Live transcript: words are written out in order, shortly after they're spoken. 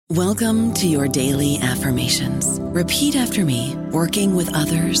Welcome to your daily affirmations. Repeat after me. Working with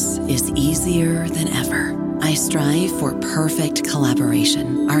others is easier than ever. I strive for perfect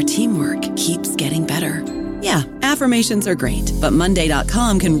collaboration. Our teamwork keeps getting better. Yeah, affirmations are great, but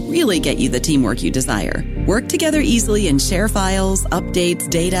Monday.com can really get you the teamwork you desire. Work together easily and share files, updates,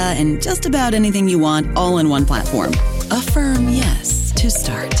 data, and just about anything you want all in one platform. Affirm yes to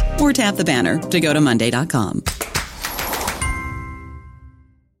start, or tap the banner to go to Monday.com.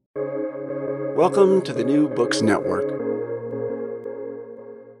 Welcome to the New Books Network.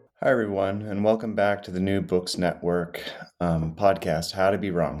 Hi, everyone, and welcome back to the New Books Network podcast, How to Be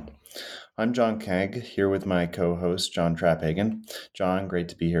Wrong. I'm John Kegg, here with my co-host, John Traphagen. John, great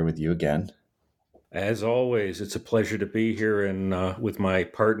to be here with you again. As always, it's a pleasure to be here and with my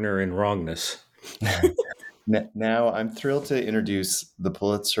partner in wrongness. Now, I'm thrilled to introduce the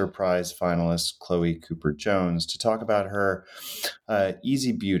Pulitzer Prize finalist, Chloé Cooper-Jones, to talk about her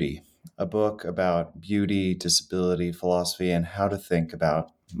Easy Beauty, a book about beauty, disability, philosophy, and how to think about,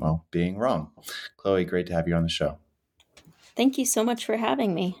 well, being wrong. Chloé, great to have you on the show. Thank you so much for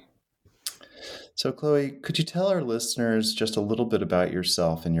having me. So, Chloé, could you tell our listeners just a little bit about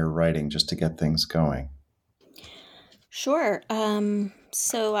yourself and your writing, just to get things going? Sure.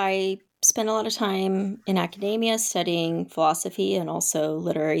 So I spent a lot of time in academia studying philosophy and also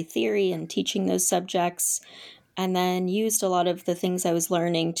literary theory and teaching those subjects, and then used a lot of the things I was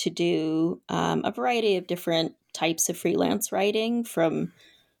learning to do a variety of different types of freelance writing, from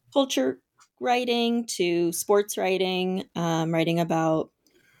culture writing to sports writing, writing about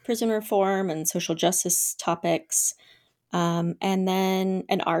prison reform and social justice topics, and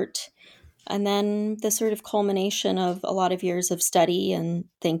art. And then the sort of culmination of a lot of years of study and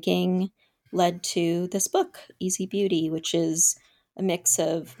thinking led to this book, Easy Beauty, which is a mix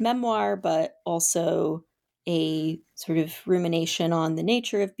of memoir, but also a sort of rumination on the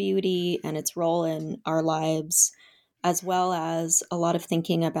nature of beauty and its role in our lives, as well as a lot of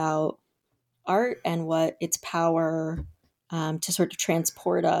thinking about art and what its power to sort of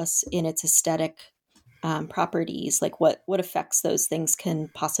transport us in its aesthetic properties, like what effects those things can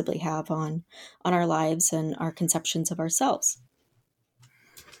possibly have on our lives and our conceptions of ourselves.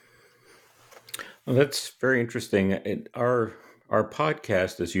 Well, that's very interesting. Our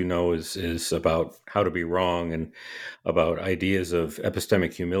podcast, as you know, is about how to be wrong and about ideas of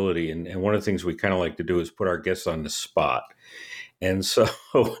epistemic humility. And one of the things we kind of like to do is put our guests on the spot. And so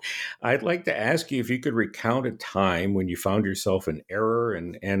I'd like to ask you if you could recount a time when you found yourself in error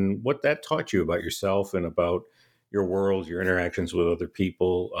and what that taught you about yourself and about your world, your interactions with other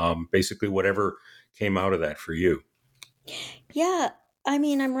people, basically whatever came out of that for you. Yeah. I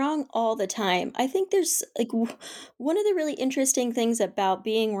mean, I'm wrong all the time. I think there's one of the really interesting things about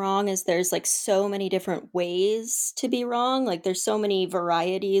being wrong is there's like so many different ways to be wrong. Like there's so many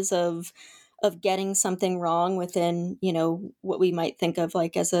varieties of getting something wrong within, what we might think of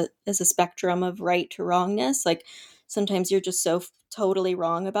like as a spectrum of right to wrongness. Like sometimes you're just so totally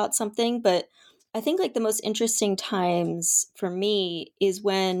wrong about something, but I think like the most interesting times for me is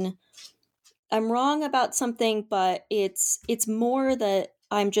when I'm wrong about something, but it's more that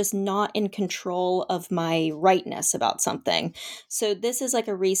I'm just not in control of my rightness about something. So this is like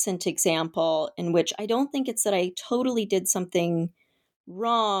a recent example in which I don't think it's that I totally did something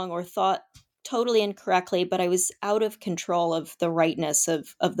wrong or thought totally incorrectly, but I was out of control of the rightness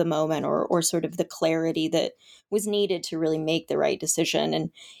of the moment or sort of the clarity that was needed to really make the right decision.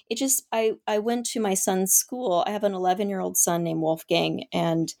 And it just, I went to my son's school. I have an 11-year-old son named Wolfgang,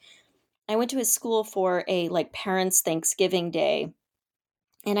 and I went to his school for a like parents' Thanksgiving day.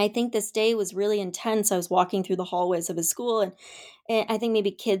 And I think this day was really intense. I was walking through the hallways of his school, and I think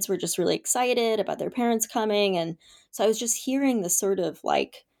maybe kids were just really excited about their parents coming. And so I was just hearing this sort of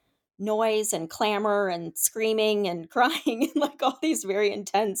like noise and clamor and screaming and crying and like all these very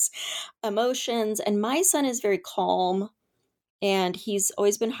intense emotions. And my son is very calm, and he's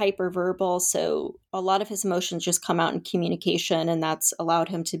always been hyperverbal. So a lot of his emotions just come out in communication, and that's allowed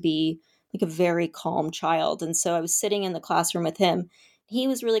him to be like a very calm child. And so I was sitting in the classroom with him. He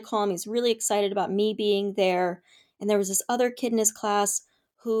was really calm. He's really excited about me being there. And there was this other kid in his class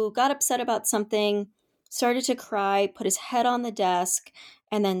who got upset about something, started to cry, put his head on the desk,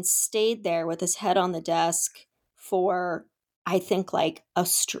 and then stayed there with his head on the desk for, I think, like a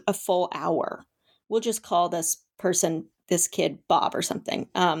full hour. We'll just call this kid Bob or something.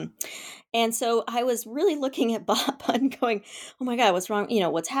 And so I was really looking at Bob and going, oh my God, what's wrong?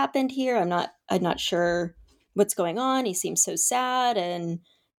 What's happened here? I'm not sure what's going on. He seems so sad.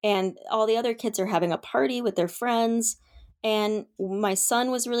 And all the other kids are having a party with their friends. And my son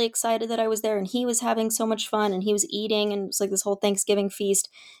was really excited that I was there, and he was having so much fun, and he was eating, and it was like this whole Thanksgiving feast.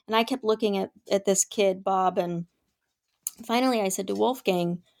 And I kept looking at this kid, Bob, and finally I said to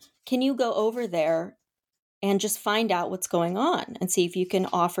Wolfgang, can you go over there and just find out what's going on and see if you can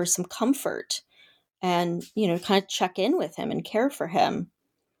offer some comfort and, kind of check in with him and care for him.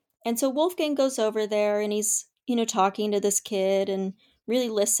 And so Wolfgang goes over there and he's, talking to this kid and really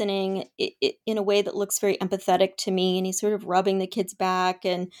listening in a way that looks very empathetic to me. And he's sort of rubbing the kid's back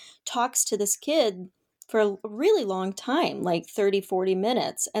and talks to this kid for a really long time, like 30, 40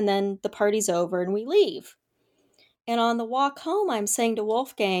 minutes. And then the party's over and we leave. And on the walk home, I'm saying to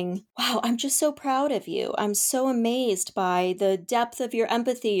Wolfgang, wow, I'm just so proud of you. I'm so amazed by the depth of your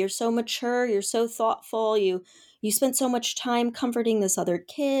empathy. You're so mature. You're so thoughtful. You spent so much time comforting this other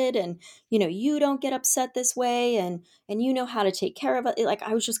kid, and you don't get upset this way, and you know how to take care of it. Like,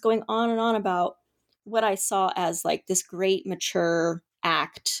 I was just going on and on about what I saw as like this great mature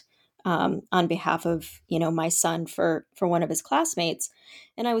act on behalf of my son for one of his classmates.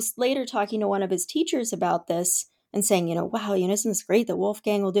 And I was later talking to one of his teachers about this and saying, wow, isn't this great that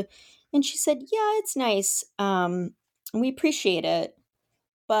Wolfgang will do? And she said, yeah, it's nice. And we appreciate it.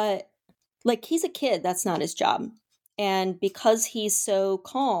 But like, he's a kid, that's not his job. And because he's so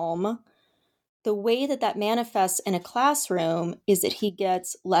calm, the way that manifests in a classroom is that he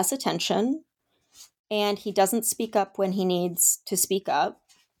gets less attention and he doesn't speak up when he needs to speak up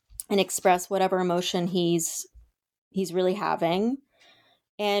and express whatever emotion he's really having.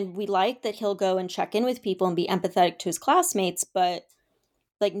 And we like that he'll go and check in with people and be empathetic to his classmates, but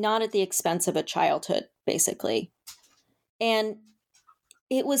like not at the expense of a childhood, basically. And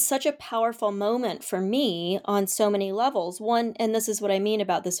it was such a powerful moment for me on so many levels. One, and this is what I mean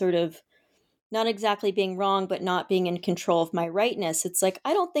about the sort of not exactly being wrong, but not being in control of my rightness. It's like,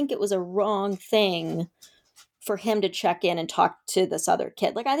 I don't think it was a wrong thing for him to check in and talk to this other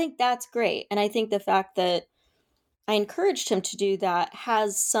kid. Like, I think that's great. And I think the fact that I encouraged him to do that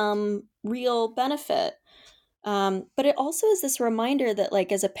has some real benefit. But it also is this reminder that,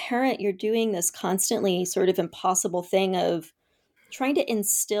 like, as a parent, you're doing this constantly sort of impossible thing of trying to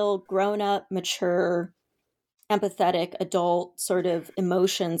instill grown-up, mature, empathetic, adult sort of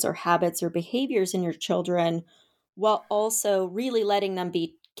emotions or habits or behaviors in your children, while also really letting them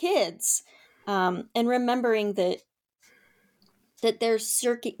be kids, and remembering that they're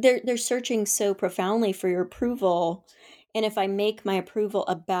searching so profoundly for your approval. And if I make my approval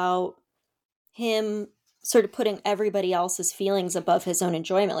about him sort of putting everybody else's feelings above his own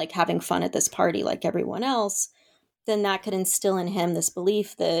enjoyment, like having fun at this party like everyone else, then that could instill in him this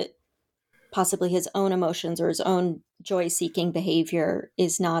belief that possibly his own emotions or his own joy-seeking behavior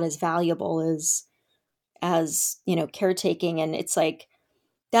is not as valuable as caretaking. And it's like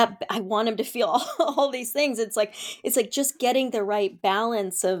that I want him to feel all these things. It's like just getting the right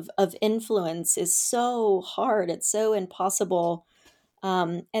balance of influence is so hard. It's so impossible.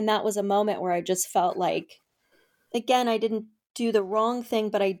 And that was a moment where I just felt like, again, I didn't do the wrong thing,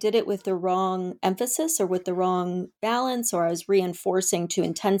 but I did it with the wrong emphasis or with the wrong balance, or I was reinforcing too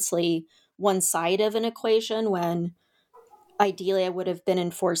intensely one side of an equation when ideally I would have been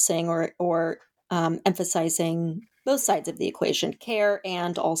enforcing or emphasizing both sides of the equation, care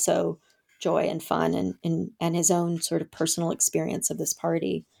and also joy and fun and his own sort of personal experience of this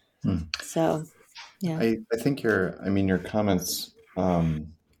party. So, yeah. I think your comments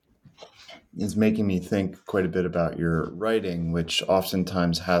is making me think quite a bit about your writing, which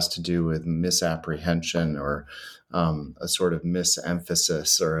oftentimes has to do with misapprehension or a sort of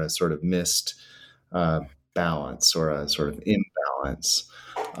misemphasis or a sort of missed balance or a sort of imbalance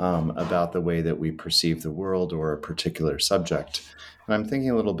about the way that we perceive the world or a particular subject. And I'm thinking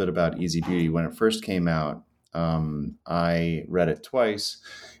a little bit about Easy Beauty. When it first came out, I read it twice,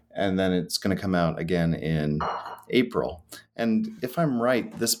 and then it's going to come out again in April. And if I'm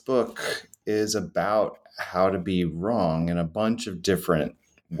right, this book is about how to be wrong in a bunch of different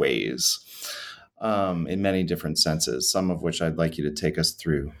ways, in many different senses, some of which I'd like you to take us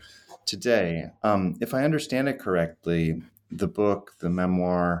through today. If I understand it correctly, the book, the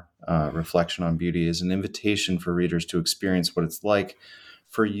memoir, Reflection on Beauty, is an invitation for readers to experience what it's like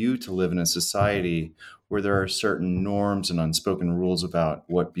for you to live in a society where there are certain norms and unspoken rules about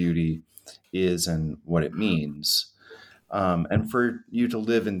what beauty is and what it means. And for you to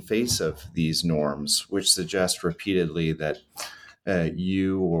live in face of these norms, which suggest repeatedly that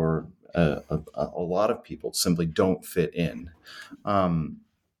you or a lot of people simply don't fit in.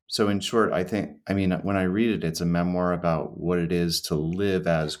 So in short, when I read it, it's a memoir about what it is to live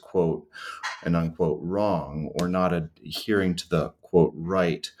as, quote, and unquote, wrong, or not adhering to the, quote,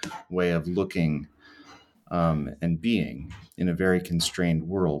 right way of looking and being in a very constrained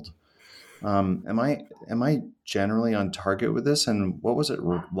world. Am I generally on target with this? And what was it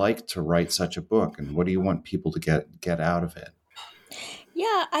like to write such a book? And what do you want people to get out of it?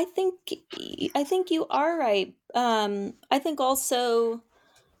 Yeah, I think you are right. I think also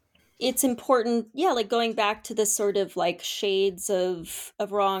it's important, yeah, like going back to this sort of like shades of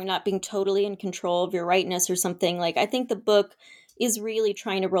wrong, not being totally in control of your rightness or something. Like I think the book is really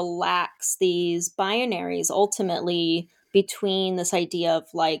trying to relax these binaries ultimately between this idea of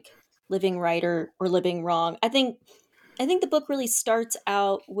like living right or living wrong. I think the book really starts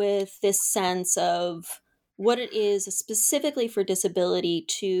out with this sense of what it is specifically for disability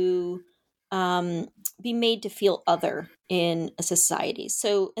to um, be made to feel other in a society.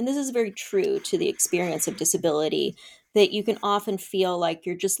 So, and this is very true to the experience of disability, that you can often feel like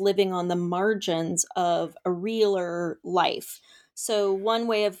you're just living on the margins of a realer life. So, one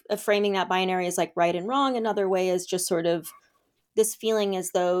way of framing that binary is like right and wrong. Another way is just sort of this feeling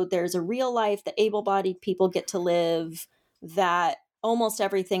as though there's a real life that able-bodied people get to live, that almost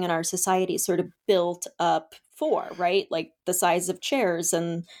everything in our society is sort of built up for, right? Like the size of chairs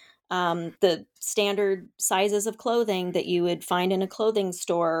and the standard sizes of clothing that you would find in a clothing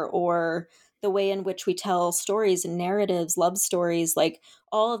store, or the way in which we tell stories and narratives, love stories, like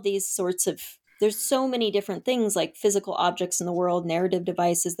all of these sorts of, there's so many different things like physical objects in the world, narrative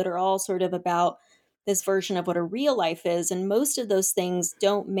devices that are all sort of about this version of what a real life is. And most of those things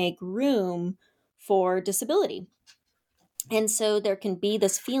don't make room for disability. And so there can be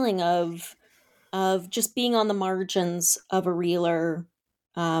this feeling of just being on the margins of a realer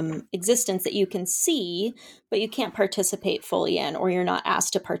existence that you can see, but you can't participate fully in, or you're not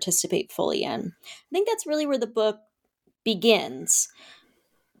asked to participate fully in. I think that's really where the book begins.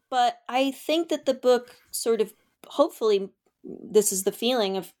 But I think that the book sort of, hopefully, this is the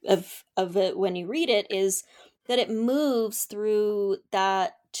feeling of it when you read it, is that it moves through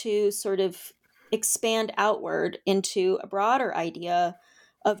that to sort of expand outward into a broader idea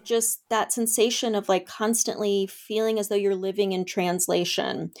of just that sensation of like constantly feeling as though you're living in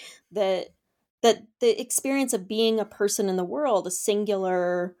translation, that the experience of being a person in the world, a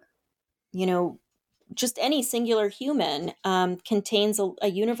singular, you know, just any singular human, contains a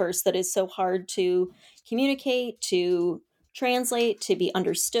universe that is so hard to communicate, to translate, to be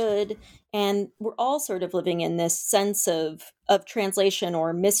understood. And we're all sort of living in this sense of translation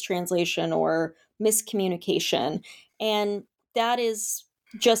or mistranslation or miscommunication. And that is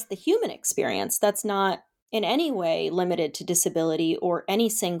just the human experience. That's not in any way limited to disability or any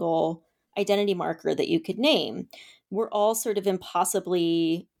single identity marker that you could name. We're all sort of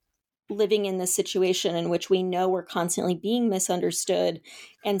impossibly living in this situation in which we know we're constantly being misunderstood.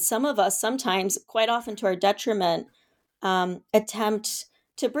 And some of us, sometimes, quite often to our detriment, attempt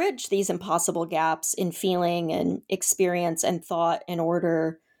to bridge these impossible gaps in feeling and experience and thought in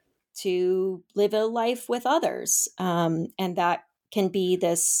order to live a life with others. And that can be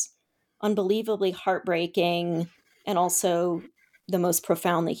this unbelievably heartbreaking and also the most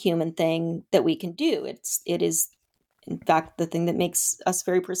profoundly human thing that we can do. It is in fact, the thing that makes us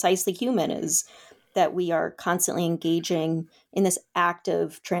very precisely human, is that we are constantly engaging in this act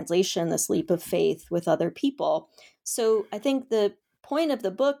of translation, this leap of faith with other people. So I think the point of the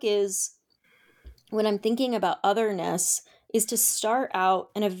book is, when I'm thinking about otherness, is to start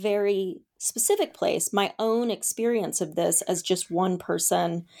out in a very specific place, my own experience of this as just one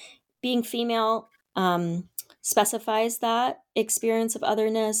person. Being female specifies that experience of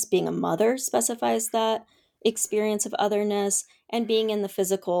otherness. Being a mother specifies that experience of otherness. And being in the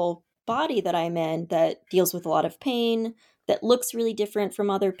physical body that I'm in, that deals with a lot of pain, that looks really different from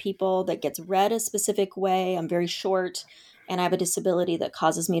other people, that gets read a specific way. I'm very short, and I have a disability that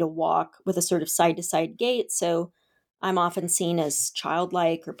causes me to walk with a sort of side to side gait. So I'm often seen as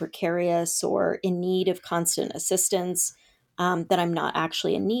childlike or precarious or in need of constant assistance that I'm not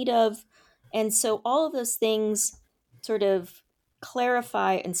actually in need of. And so all of those things sort of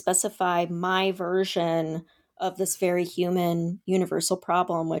clarify and specify my version of this very human universal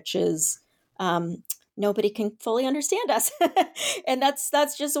problem, which is nobody can fully understand us. And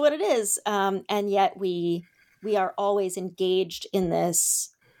that's just what it is. And yet we are always engaged in this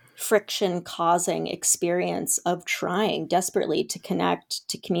friction causing experience of trying desperately to connect,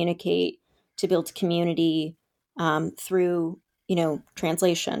 to communicate, to build community through,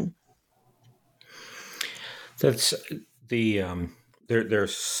 translation. That's the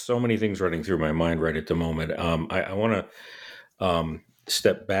there's so many things running through my mind right at the moment. I want to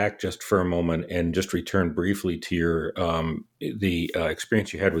step back just for a moment and just return briefly to your the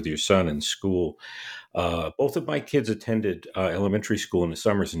experience you had with your son in school. Both of my kids attended elementary school in the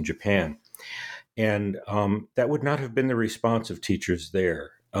summers in Japan, And that would not have been the response of teachers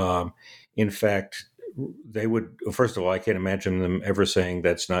there. In fact, they would, first of all, I can't imagine them ever saying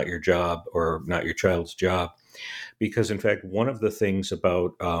that's not your job or not your child's job. Because, in fact, one of the things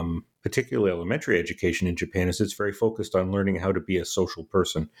about particularly elementary education in Japan is it's very focused on learning how to be a social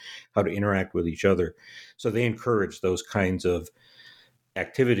person, how to interact with each other. So they encourage those kinds of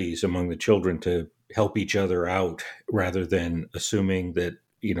activities among the children to help each other out rather than assuming that,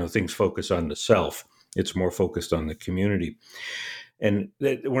 things focus on the self. It's more focused on the community. And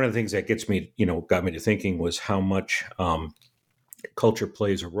one of the things that got me to thinking was how much culture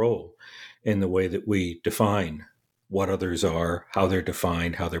plays a role in the way that we define what others are, how they're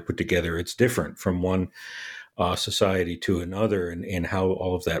defined, how they're put together. It's different from one society to another, and how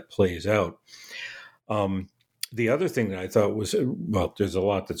all of that plays out. The other thing that I thought was, well, there's a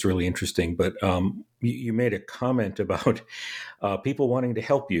lot that's really interesting, but you made a comment about people wanting to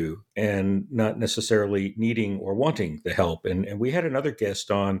help you and not necessarily needing or wanting the help. And we had another guest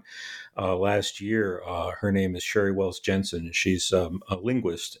on last year. Her name is Sherry Wells Jensen. She's a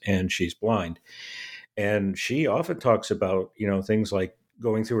linguist and she's blind. And she often talks about, things like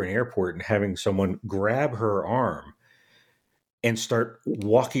going through an airport and having someone grab her arm and start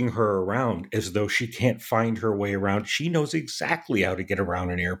walking her around as though she can't find her way around. She knows exactly how to get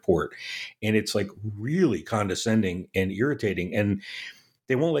around an airport. And it's like really condescending and irritating. And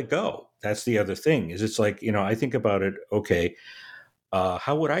they won't let go. That's the other thing, is it's like, I think about it, okay,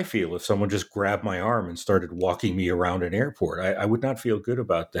 how would I feel if someone just grabbed my arm and started walking me around an airport? I would not feel good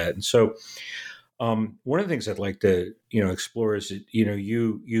about that. And so one of the things I'd like to, explore is,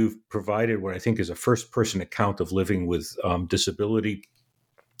 you've provided what I think is a first-person account of living with disability,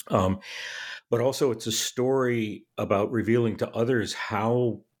 but also it's a story about revealing to others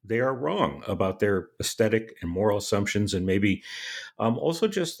how they are wrong about their aesthetic and moral assumptions, and maybe also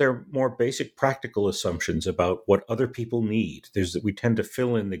just their more basic practical assumptions about what other people need. We tend to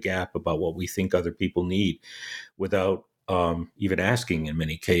fill in the gap about what we think other people need without even asking in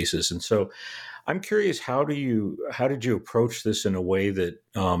many cases. And so I'm curious, how did you approach this in a way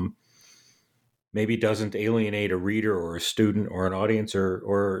that maybe doesn't alienate a reader or a student or an audience,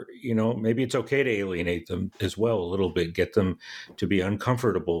 or maybe it's okay to alienate them as well a little bit, get them to be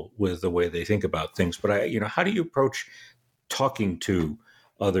uncomfortable with the way they think about things. But how do you approach talking to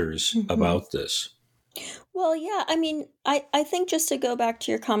others about this? Well, yeah, I mean, I think, just to go back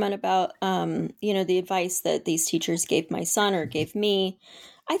to your comment about, the advice that these teachers gave my son or gave me,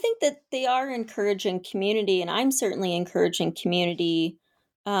 I think that they are encouraging community, and I'm certainly encouraging community.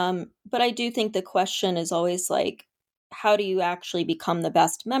 But I do think the question is always like, how do you actually become the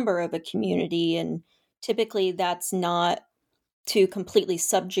best member of a community? And typically that's not to completely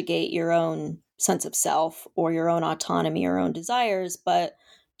subjugate your own sense of self or your own autonomy or own desires, but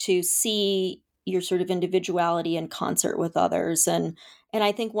to see your sort of individuality in concert with others. And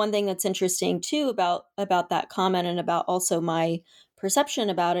I think one thing that's interesting too about that comment, and about also my perception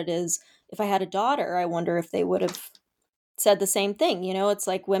about it, is if I had a daughter, I wonder if they would have said the same thing. It's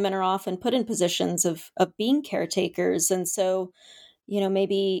like women are often put in positions of being caretakers. And so,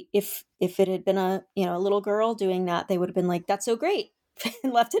 maybe if it had been a little girl doing that, they would have been like, that's so great,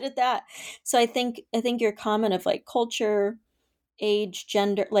 and left it at that. So I think your comment of like culture, age,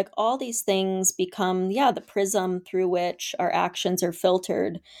 gender, like all these things become, the prism through which our actions are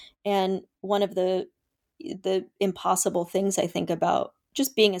filtered. And one of the impossible things I think about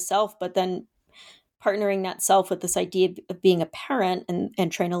just being a self, but then partnering that self with this idea of being a parent,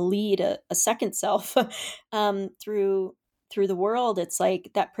 and trying to lead a second self through the world, it's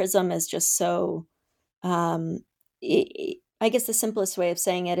like that prism is just so, I guess the simplest way of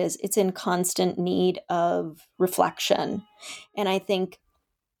saying it is it's in constant need of reflection. And I think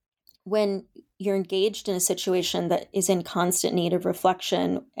when you're engaged in a situation that is in constant need of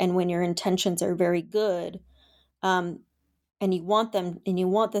reflection, and when your intentions are very good, um, and you want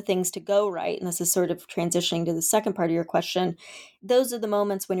the things to go right, and this is sort of transitioning to the second part of your question, those are the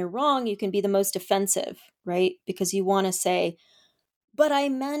moments when you're wrong, you can be the most offensive, right? Because you want to say, but I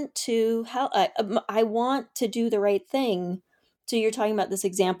meant to, I want to do the right thing. So you're talking about this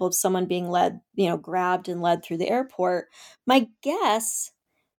example of someone being led, grabbed and led through the airport. My guess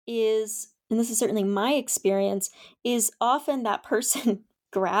is, and this is certainly my experience, is often that person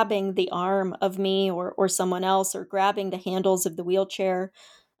grabbing the arm of me or someone else, or grabbing the handles of the wheelchair,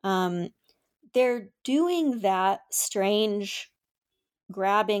 they're doing that strange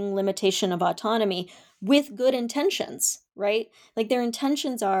grabbing limitation of autonomy with good intentions, right? Like their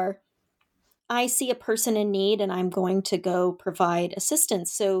intentions are, I see a person in need and I'm going to go provide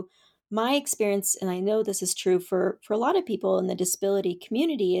assistance. So my experience, and I know this is true for a lot of people in the disability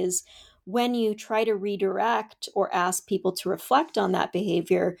community, is when you try to redirect or ask people to reflect on that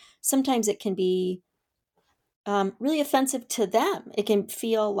behavior, sometimes it can be really offensive to them. It can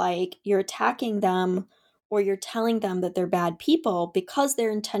feel like you're attacking them or you're telling them that they're bad people because their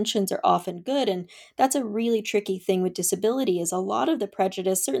intentions are often good. And that's a really tricky thing with disability, is a lot of the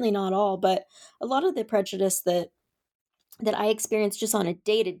prejudice, certainly not all, but a lot of the prejudice that I experience just on a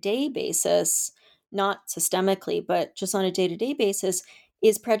day-to-day basis, not systemically, but just on a day-to-day basis,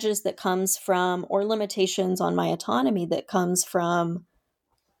 is prejudice that comes from, or limitations on my autonomy that comes from,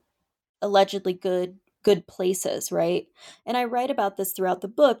 allegedly good places, right? And I write about this throughout the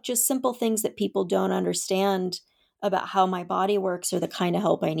book, just simple things that people don't understand about how my body works or the kind of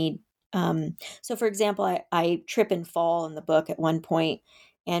help I need. So for example, I trip and fall in the book at one point,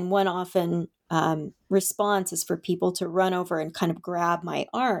 and one often response is for people to run over and kind of grab my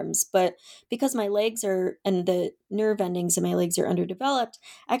arms. But because my legs are, and the nerve endings in my legs are underdeveloped,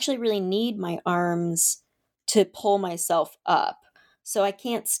 I actually really need my arms to pull myself up. So I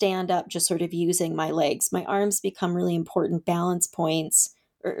can't stand up just sort of using my legs. My arms become really important balance points,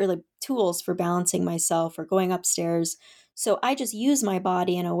 or like tools for balancing myself or going upstairs. So I just use my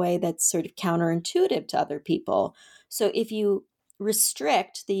body in a way that's sort of counterintuitive to other people. So if you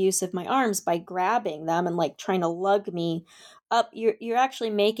restrict the use of my arms by grabbing them and like trying to lug me up, you're actually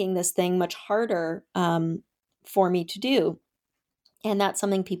making this thing much harder for me to do. And that's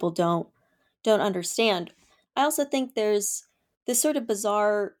something people don't understand. I also think there's this sort of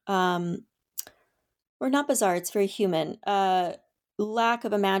bizarre, or not bizarre, it's very human, lack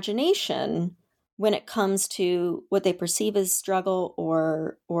of imagination when it comes to what they perceive as struggle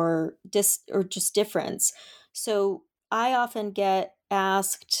or just difference. So I often get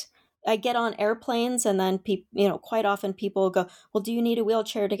asked, I get on airplanes, and then people, quite often people go, "Well, do you need a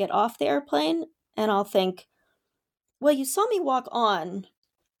wheelchair to get off the airplane?" And I'll think, "Well, you saw me walk on,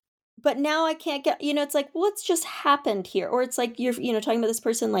 but now I can't get," it's like, what's just happened here? Or it's like you're, talking about this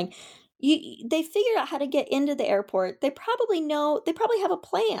person, like they figured out how to get into the airport. They probably have a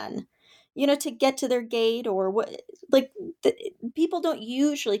plan, to get to their gate or what, like people don't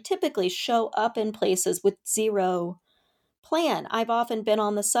usually typically show up in places with zero plan. I've often been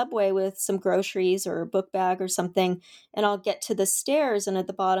on the subway with some groceries or a book bag or something, and I'll get to the stairs, and at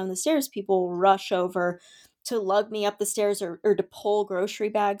the bottom of the stairs, people will rush over to lug me up the stairs or to pull grocery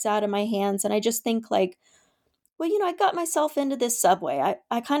bags out of my hands. And I just think like, well, I got myself into this subway.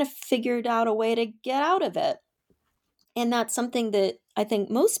 I kind of figured out a way to get out of it. And that's something that I think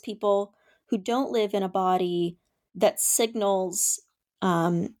most people who don't live in a body that signals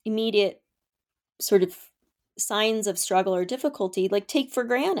immediate sort of signs of struggle or difficulty, like, take for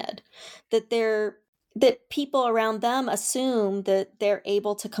granted that people around them assume that they're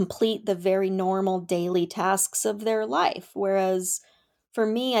able to complete the very normal daily tasks of their life. Whereas for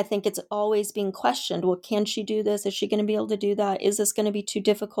me, I think it's always being questioned. Well, can she do this? Is she going to be able to do that? Is this going to be too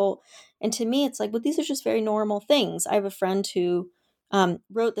difficult? And to me, it's like, well, these are just very normal things. I have a friend who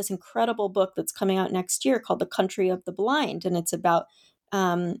wrote this incredible book that's coming out next year called The Country of the Blind. And it's about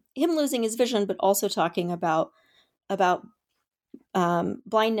him losing his vision, but also talking about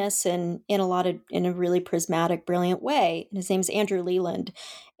blindness in a really prismatic, brilliant way. And his name's Andrew Leland.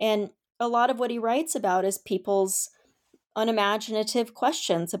 And a lot of what he writes about is people's unimaginative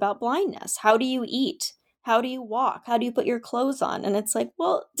questions about blindness. How do you eat? How do you walk? How do you put your clothes on? And it's like,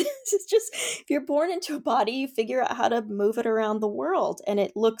 well, this is just, if you're born into a body, you figure out how to move it around the world. And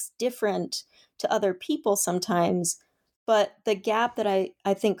it looks different to other people sometimes. But the gap that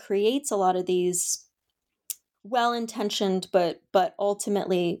I think creates a lot of these well-intentioned but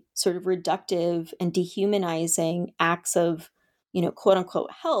ultimately sort of reductive and dehumanizing acts of, quote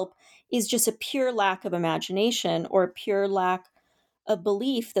unquote help, is just a pure lack of imagination or a pure lack of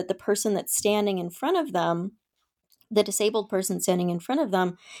belief that the person that's standing in front of them, the disabled person standing in front of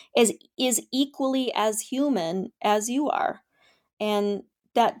them, is equally as human as you are. And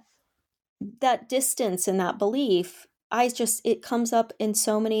that distance and that belief, it comes up in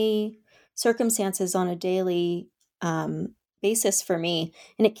so many circumstances on a daily basis for me.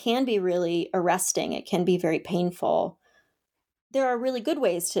 And it can be really arresting. It can be very painful. There are really good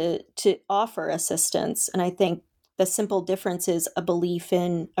ways to offer assistance. And I think the simple difference is a belief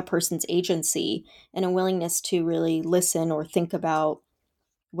in a person's agency and a willingness to really listen or think about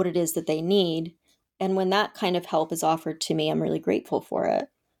what it is that they need. And when that kind of help is offered to me, I'm really grateful for it.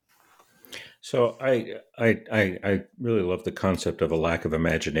 So I really love the concept of a lack of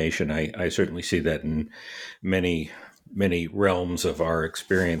imagination. I certainly see that in many realms of our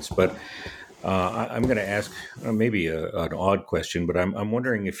experience. But I'm going to ask maybe an odd question, but I'm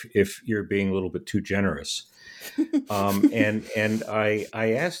wondering if you're being a little bit too generous. And I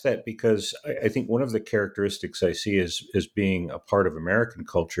ask that because I think one of the characteristics I see as being a part of American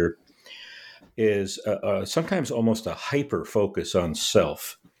culture is sometimes almost a hyper focus on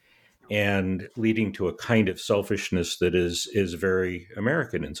self, and leading to a kind of selfishness that is very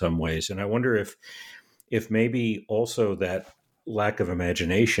American in some ways. And I wonder if maybe also that lack of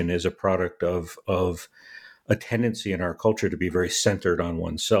imagination is a product of a tendency in our culture to be very centered on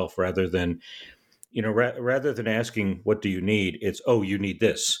oneself, rather than rather than asking what do you need, it's, oh, you need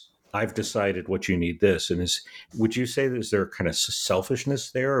this. I've decided what you need this. And would you say that is there kind of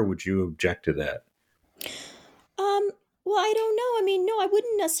selfishness there, or would you object to that? Well, I don't know. I mean, no, I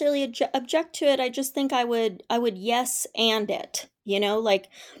wouldn't necessarily object to it. I just think I would yes and it. Like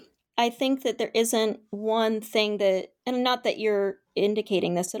I think that there isn't one thing that, and not that you're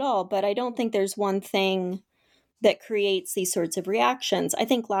indicating this at all, but I don't think there's one thing that creates these sorts of reactions. I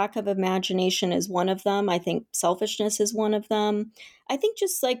think lack of imagination is one of them. I think selfishness is one of them. I think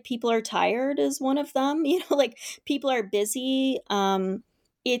just like people are tired is one of them. Like people are busy.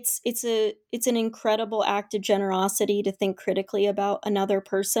 It's an incredible act of generosity to think critically about another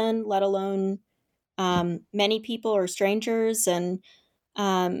person, let alone many people or strangers. And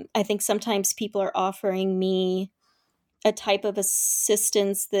I think sometimes people are offering me a type of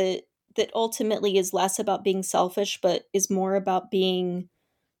assistance that ultimately is less about being selfish, but is more about being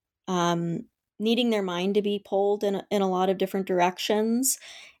needing their mind to be pulled in a lot of different directions.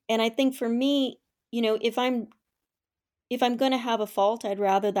 And I think for me, if I'm going to have a fault, I'd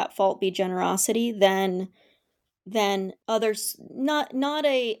rather that fault be generosity than others. Not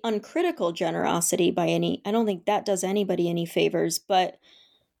a uncritical generosity by any. I don't think that does anybody any favors, but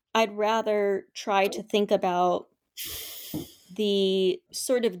I'd rather try to think about the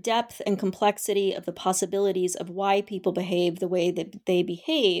sort of depth and complexity of the possibilities of why people behave the way that they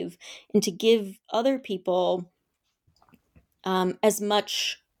behave, and to give other people as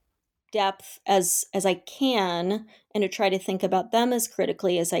much depth as I can, and to try to think about them as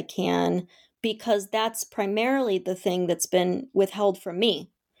critically as I can, because that's primarily the thing that's been withheld from me.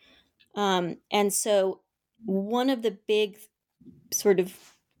 And so one of the big sort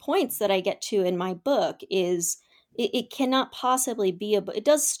of points that I get to in my book is it cannot possibly be it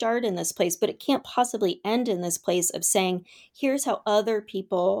does start in this place, but it can't possibly end in this place of saying, here's how other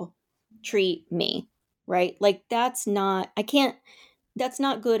people treat me, right? Like that's not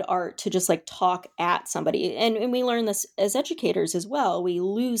good art to just like talk at somebody. And we learn this as educators as well. We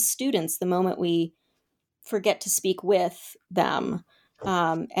lose students the moment we forget to speak with them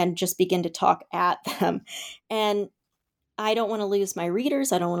and just begin to talk at them. And I don't want to lose my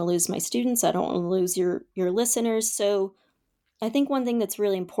readers. I don't want to lose my students. I don't want to lose your listeners. So I think one thing that's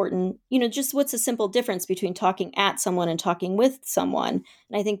really important, just what's a simple difference between talking at someone and talking with someone.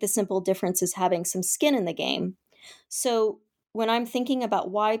 And I think the simple difference is having some skin in the game. So when I'm thinking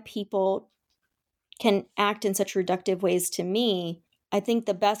about why people can act in such reductive ways to me, I think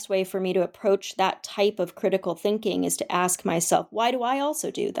the best way for me to approach that type of critical thinking is to ask myself, why do I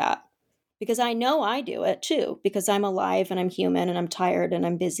also do that? Because I know I do it too, because I'm alive and I'm human and I'm tired and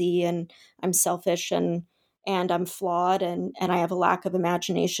I'm busy and I'm selfish and I'm flawed and I have a lack of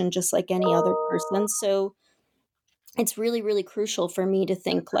imagination just like any other person. So it's really, really crucial for me to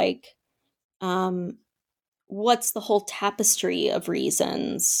think like, what's the whole tapestry of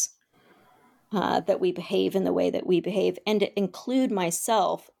reasons that we behave in the way that we behave, and to include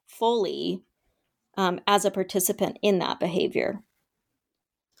myself fully as a participant in that behavior.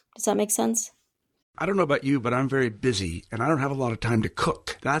 Does that make sense? I don't know about you, but I'm very busy and I don't have a lot of time to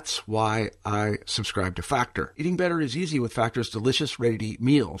cook. That's why I subscribe to Factor. Eating better is easy with Factor's delicious, ready-to-eat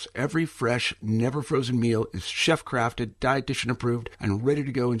meals. Every fresh, never frozen meal is chef-crafted, dietitian approved, and ready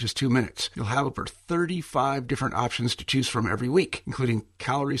to go in just 2 minutes. You'll have over 35 different options to choose from every week, including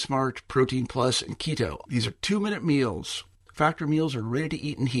Calorie Smart, Protein Plus, and Keto. These are 2-minute meals. Factor meals are ready to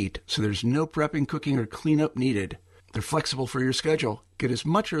eat and heat, so there's no prepping, cooking, or cleanup needed. They're flexible for your schedule. Get as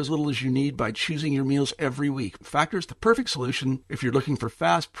much or as little as you need by choosing your meals every week. Factor is the perfect solution if you're looking for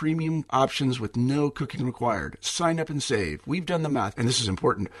fast, premium options with no cooking required. Sign up and save. We've done the math, and this is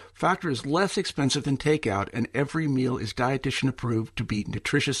important. Factor is less expensive than takeout, and every meal is dietitian approved to be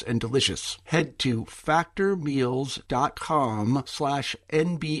nutritious and delicious. Head to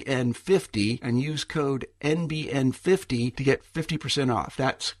factormeals.com/NBN50 and use code NBN50 to get 50% off.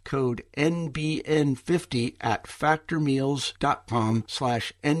 That's code NBN50 at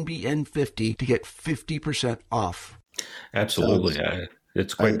factormeals.com/NBN50 to get 50% off. Absolutely.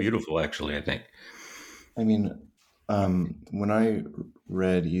 It's quite beautiful, actually, I think. I mean, when I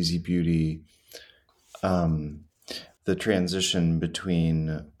read Easy Beauty, the transition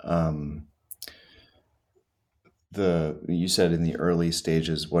between you said in the early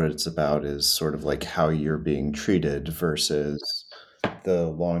stages, what it's about is sort of like how you're being treated versus the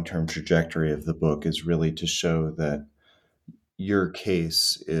long-term trajectory of the book is really to show that your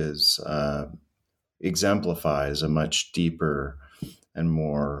case exemplifies a much deeper and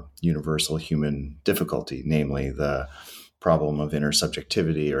more universal human difficulty, namely the problem of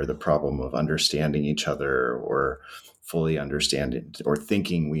intersubjectivity, or the problem of understanding each other, or fully understanding or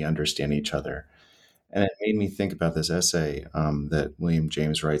thinking we understand each other. And it made me think about this essay that William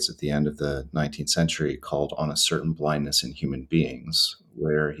James writes at the end of the 19th century called On a Certain Blindness in Human Beings,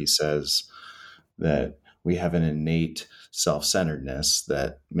 where he says that we have an innate self-centeredness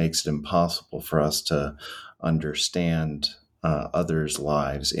that makes it impossible for us to understand others'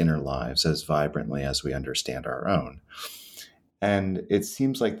 lives, inner lives, as vibrantly as we understand our own. And it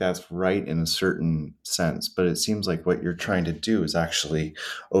seems like that's right in a certain sense, but it seems like what you're trying to do is actually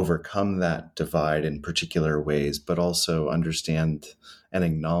overcome that divide in particular ways, but also understand and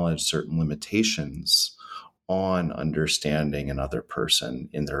acknowledge certain limitations on understanding another person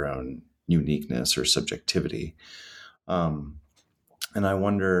in their own uniqueness or subjectivity. And I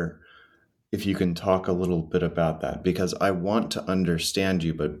wonder if you can talk a little bit about that, because I want to understand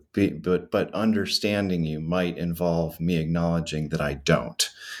you, but understanding you might involve me acknowledging that I don't.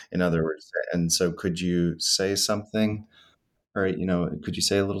 In other words, and so could you say something, or could you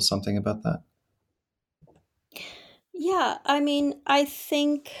say a little something about that? Yeah, I mean, I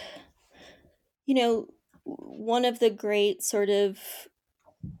think, one of the great sort of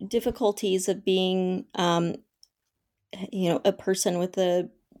difficulties of being, a person with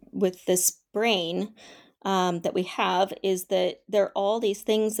this brain that we have is that there are all these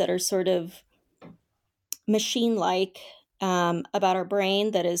things that are sort of machine-like about our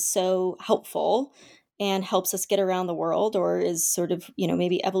brain that is so helpful and helps us get around the world, or is sort of,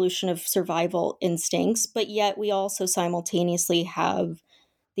 maybe evolution of survival instincts. But yet we also simultaneously have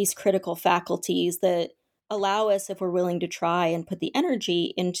these critical faculties that allow us, if we're willing to try and put the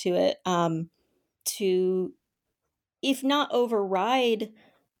energy into it, to, if not override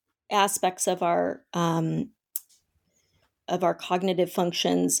aspects of our cognitive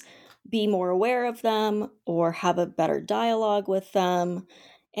functions, be more aware of them or have a better dialogue with them.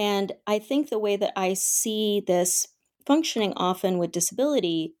 And I think the way that I see this functioning often with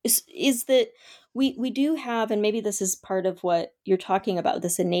disability is that we do have, and maybe this is part of what you're talking about,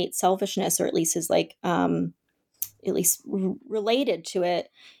 this innate selfishness, or at least is like at least related to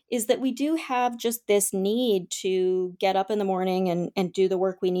it, is that we do have just this need to get up in the morning and do the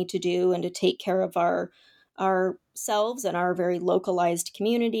work we need to do, and to take care of ourselves and our very localized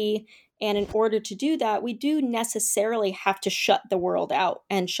community. And in order to do that, we do necessarily have to shut the world out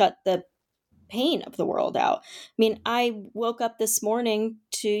and shut the pain of the world out. I mean, I woke up this morning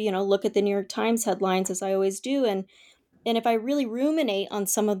to, look at the New York Times headlines, as I always do, and if I really ruminate on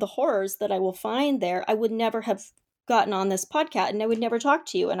some of the horrors that I will find there, I would never have gotten on this podcast, and I would never talk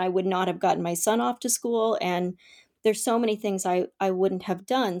to you, and I would not have gotten my son off to school. And there's so many things I wouldn't have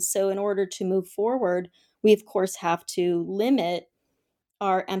done. So in order to move forward, we of course have to limit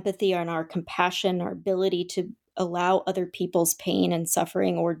our empathy and our compassion, our ability to allow other people's pain and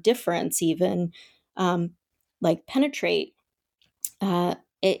suffering or difference even like penetrate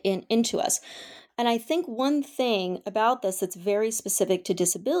into us. And I think one thing about this that's very specific to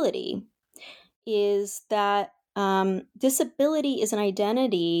disability is that disability is an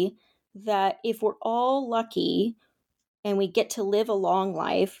identity that, if we're all lucky and we get to live a long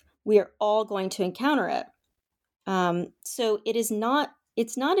life, we are all going to encounter it. So it's not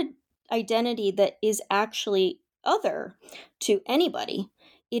an identity that is actually other to anybody.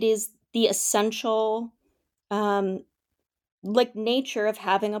 It is the essential like nature of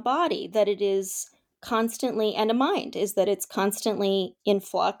having a body, that it is constantly, and a mind, is that it's constantly in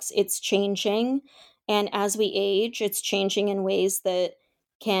flux, it's changing. And as we age, it's changing in ways that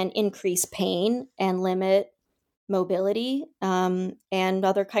can increase pain and limit mobility, and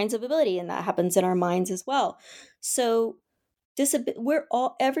other kinds of ability. And that happens in our minds as well. So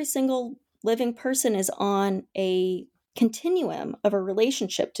every single living person is on a continuum of a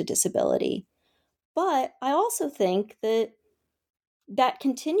relationship to disability. But I also think that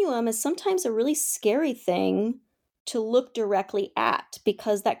continuum is sometimes a really scary thing to look directly at,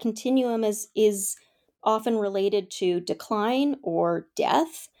 because that continuum is often related to decline or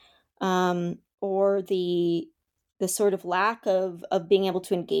death, or the sort of lack of being able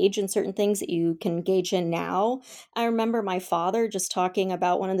to engage in certain things that you can engage in now. I remember my father just talking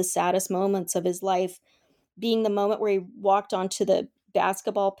about one of the saddest moments of his life being the moment where he walked onto the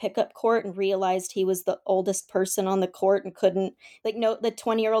basketball pickup court and realized he was the oldest person on the court and couldn't, like, no, the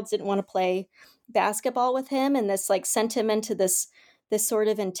 20-year-olds didn't want to play basketball with him. And this like sent him into this sort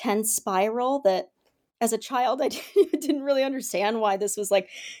of intense spiral that as a child, I didn't really understand why this was like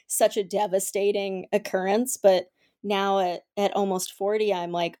such a devastating occurrence. But now at almost 40,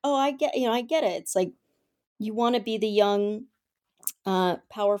 I'm like, oh, I get it. It's like, you want to be the young,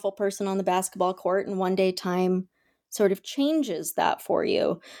 powerful person on the basketball court, and one day time sort of changes that for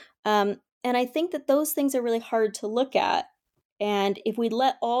you. And I think that those things are really hard to look at. And if we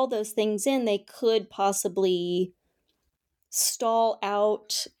let all those things in, they could possibly stall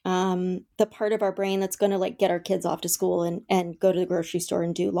out the part of our brain that's going to like get our kids off to school and go to the grocery store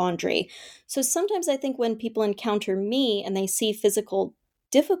and do laundry. So sometimes I think when people encounter me and they see physical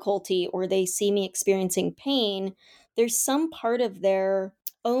difficulty or they see me experiencing pain, there's some part of their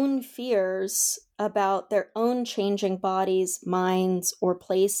own fears about their own changing bodies, minds, or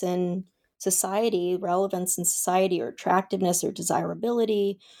place in society, relevance in society, or attractiveness or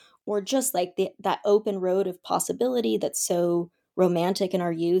desirability, or just like that open road of possibility that's so romantic in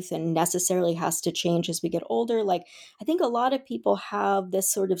our youth and necessarily has to change as we get older. Like, I think a lot of people have this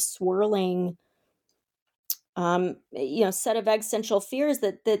sort of swirling set of existential fears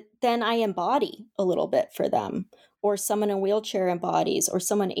that then I embody a little bit for them, or someone in a wheelchair embodies, or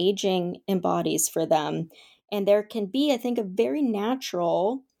someone aging embodies for them. And there can be, I think, a very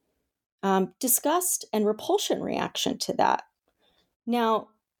natural disgust and repulsion reaction to that. Now,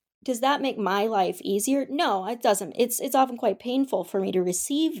 does that make my life easier? No, it doesn't. It's often quite painful for me to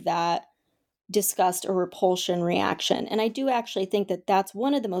receive that disgust or repulsion reaction. And I do actually think that that's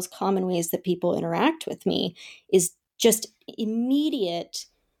one of the most common ways that people interact with me, is just immediate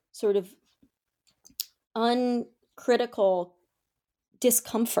sort of uncritical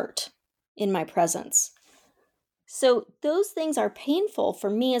discomfort in my presence. So those things are painful for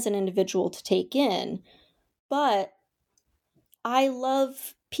me as an individual to take in, but I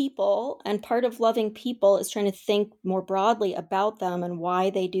love people, and part of loving people is trying to think more broadly about them and why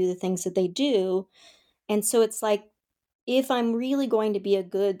they do the things that they do. And so it's like, if I'm really going to be a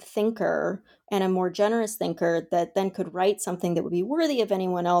good thinker and a more generous thinker that then could write something that would be worthy of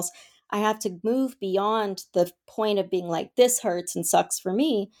anyone else, I have to move beyond the point of being like, this hurts and sucks for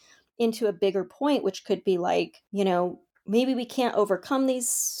me, into a bigger point, which could be like, maybe we can't overcome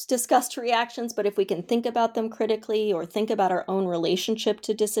these disgust reactions, but if we can think about them critically or think about our own relationship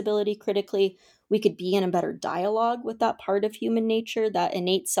to disability critically, we could be in a better dialogue with that part of human nature, that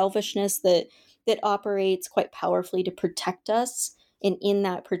innate selfishness that operates quite powerfully to protect us. And in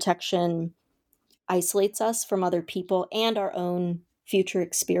that protection isolates us from other people and our own future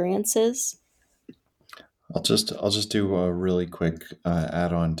experiences. I'll just do a really quick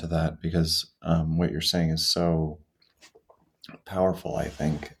add-on to that, because what you're saying is so powerful, I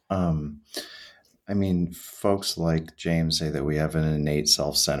think. I mean, folks like James say that we have an innate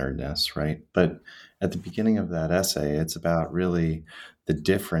self-centeredness, right? But at the beginning of that essay, it's about really the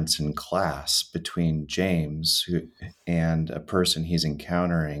difference in class between James and a person he's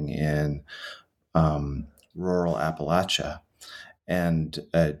encountering in rural Appalachia. And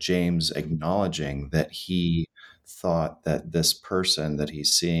James acknowledging that he thought that this person that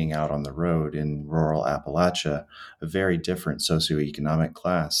he's seeing out on the road in rural Appalachia, a very different socioeconomic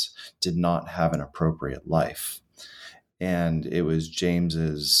class, did not have an appropriate life. And it was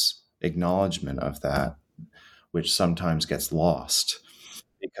James's acknowledgement of that which sometimes gets lost,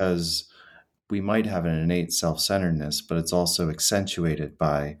 because we might have an innate self-centeredness, but it's also accentuated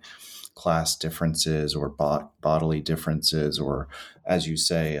by class differences or bodily differences, or, as you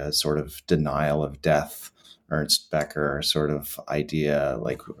say, a sort of denial of death, Ernst Becker sort of idea,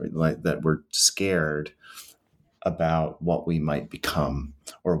 like that we're scared about what we might become,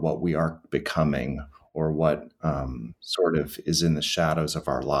 or what we are becoming, or what sort of is in the shadows of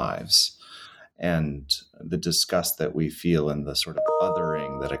our lives. And the disgust that we feel and the sort of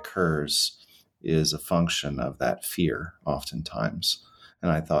othering that occurs is a function of that fear oftentimes.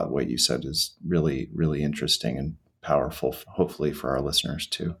 And I thought what you said is really, really interesting and powerful, hopefully for our listeners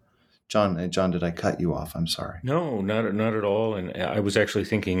too. John, did I cut you off? I'm sorry. No, not at all. And I was actually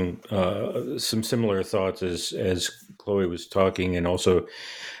thinking some similar thoughts as Chloe was talking, and also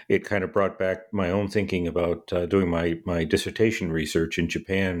it kind of brought back my own thinking about doing my dissertation research in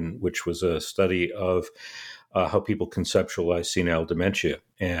Japan, which was a study of how people conceptualize senile dementia.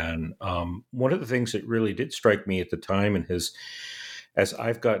 And one of the things that really did strike me at the time, and as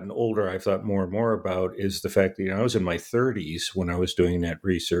I've gotten older, I've thought more and more about, is the fact that I was in my 30s when I was doing that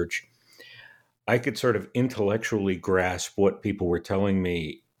research. I could sort of intellectually grasp what people were telling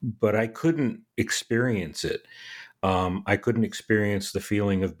me, but I couldn't experience it. I couldn't experience the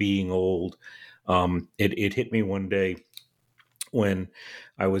feeling of being old. It hit me one day when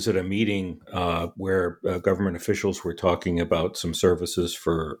I was at a meeting where government officials were talking about some services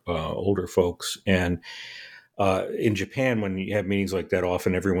for older folks. And in Japan, when you have meetings like that,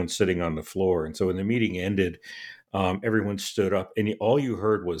 often everyone's sitting on the floor. And so when the meeting ended, everyone stood up, and all you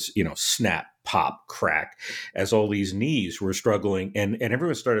heard was, snap, pop, crack, as all these knees were struggling, and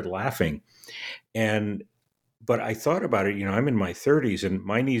everyone started laughing. But I thought about it, I'm in my 30s, and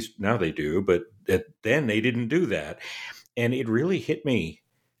my knees, now they do, but then they didn't do that. And it really hit me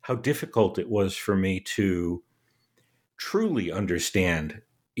how difficult it was for me to truly understand.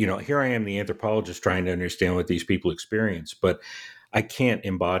 Here I am, the anthropologist, trying to understand what these people experience, but I can't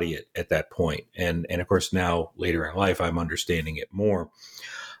embody it at that point. And of course, now later in life, I'm understanding it more.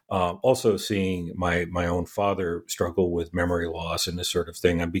 Also, seeing my own father struggle with memory loss and this sort of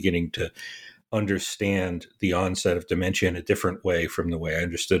thing, I'm beginning to understand the onset of dementia in a different way from the way I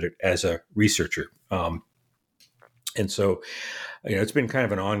understood it as a researcher. And so, it's been kind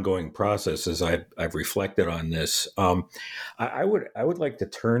of an ongoing process as I've reflected on this. I would like to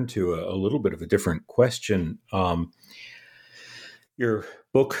turn to a little bit of a different question. Your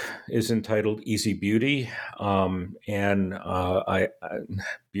book is entitled Easy Beauty, and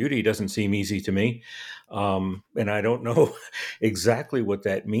beauty doesn't seem easy to me, and I don't know exactly what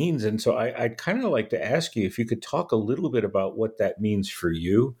that means. And so I'd kind of like to ask you if you could talk a little bit about what that means for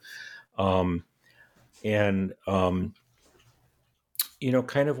you, and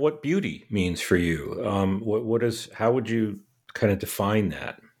kind of what beauty means for you. How would you kind of define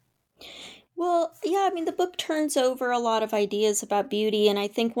that? Well, yeah, I mean, the book turns over a lot of ideas about beauty, and I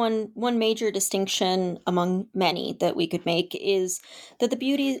think one major distinction among many that we could make is that the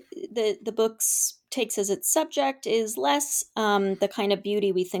beauty the books takes as its subject is less the kind of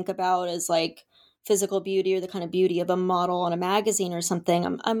beauty we think about as like physical beauty or the kind of beauty of a model on a magazine or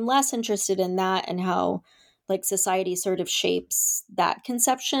something. I'm less interested in that and how like society sort of shapes that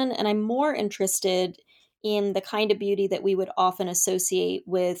conception, and I'm more interested in the kind of beauty that we would often associate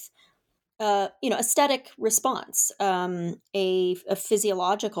with aesthetic response, a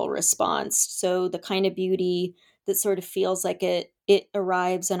physiological response. So the kind of beauty that sort of feels like it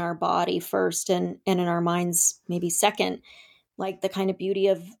arrives in our body first and in our minds maybe second, like the kind of beauty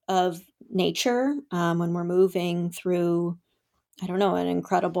of nature when we're moving through, I don't know, an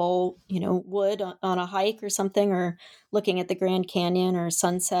incredible, wood on a hike or something, or looking at the Grand Canyon or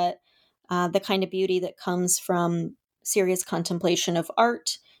sunset, the kind of beauty that comes from serious contemplation of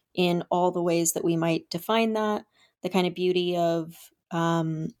art in all the ways that we might define that, the kind of beauty of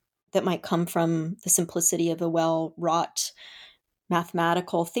that might come from the simplicity of a well-wrought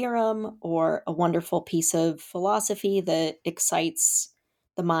mathematical theorem or a wonderful piece of philosophy that excites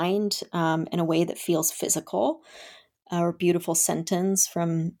the mind in a way that feels physical, or a beautiful sentence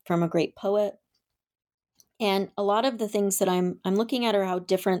from a great poet. And a lot of the things that I'm looking at are how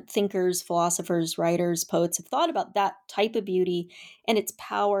different thinkers, philosophers, writers, poets have thought about that type of beauty and its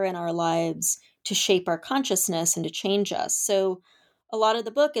power in our lives to shape our consciousness and to change us. So a lot of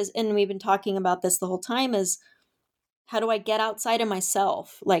the book is, and we've been talking about this the whole time, is how do I get outside of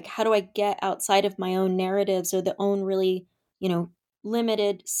myself? Like, how do I get outside of my own narratives or the own really,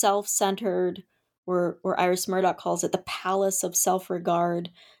 limited, self-centered, or Iris Murdoch calls it the palace of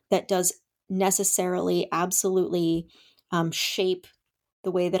self-regard that does necessarily, absolutely shape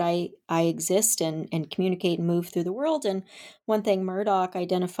the way that I exist and communicate and move through the world. And one thing Murdoch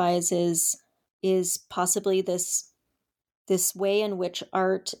identifies is possibly this way in which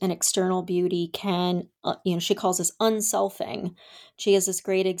art and external beauty can, she calls this unselfing. She has this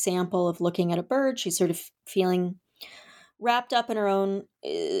great example of looking at a bird. She's sort of feeling wrapped up in her own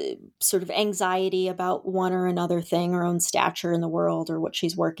sort of anxiety about one or another thing, her own stature in the world or what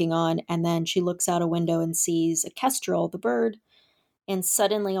she's working on. And then she looks out a window and sees a kestrel, the bird, and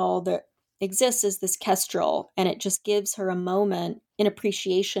suddenly all that exists is this kestrel. And it just gives her a moment in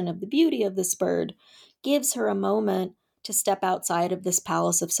appreciation of the beauty of this bird, gives her a moment to step outside of this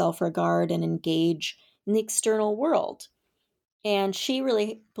palace of self-regard and engage in the external world. And she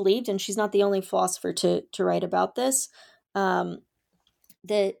really believed, and she's not the only philosopher to write about this,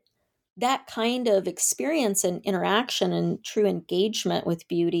 that kind of experience and interaction and true engagement with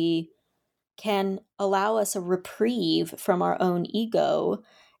beauty can allow us a reprieve from our own ego.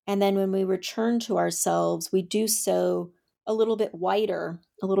 And then when we return to ourselves, we do so a little bit wider,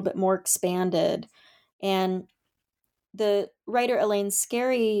 a little bit more expanded. And the writer Elaine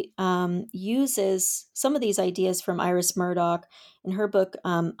Scarry uses some of these ideas from Iris Murdoch in her book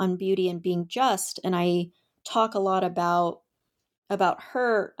on beauty and being just. And I talk a lot about about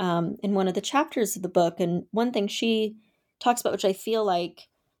her in one of the chapters of the book. And one thing she talks about, which I feel like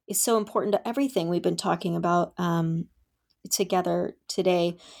is so important to everything we've been talking about together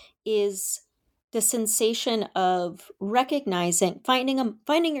today, is the sensation of recognizing,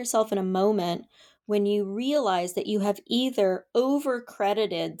 finding yourself in a moment when you realize that you have either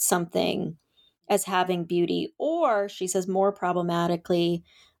over-credited something as having beauty, or, she says more problematically,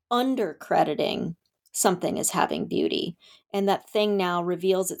 under-crediting something as having beauty. And that thing now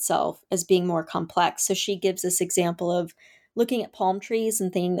reveals itself as being more complex. So she gives this example of looking at palm trees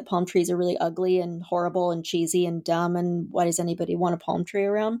and thinking that palm trees are really ugly and horrible and cheesy and dumb, and why does anybody want a palm tree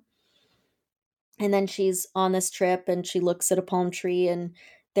around? And then she's on this trip and she looks at a palm tree, and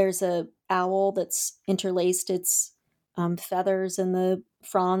there's a owl that's interlaced its feathers in the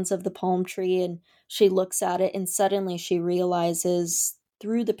fronds of the palm tree, and she looks at it, and suddenly she realizes,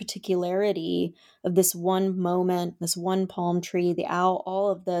 through the particularity of this one moment, this one palm tree, the owl, all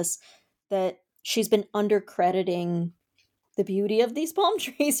of this, that she's been undercrediting the beauty of these palm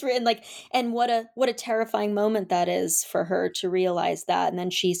trees. And what a terrifying moment that is for her to realize that. And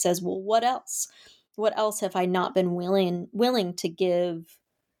then she says, well, what else have I not been willing to give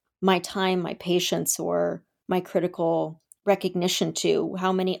my time, my patience, or my critical recognition to?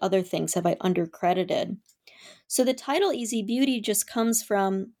 How many other things have I undercredited? So the title Easy Beauty just comes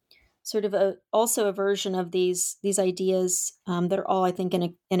from sort of also a version of these ideas that are all, I think,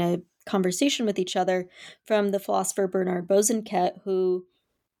 in a conversation with each other, from the philosopher Bernard Bosanquet, who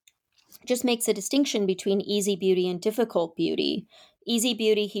just makes a distinction between easy beauty and difficult beauty. Easy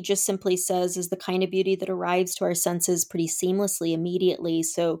beauty, he just simply says, is the kind of beauty that arrives to our senses pretty seamlessly, immediately.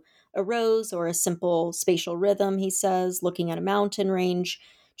 So a rose or a simple spatial rhythm, he says, looking at a mountain range,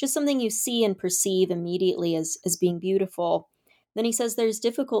 just something you see and perceive immediately as being beautiful. Then he says there's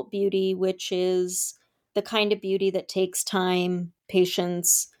difficult beauty, which is the kind of beauty that takes time,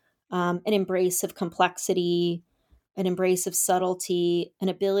 patience, an embrace of complexity, an embrace of subtlety, an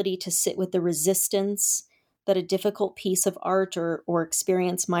ability to sit with the resistance that a difficult piece of art or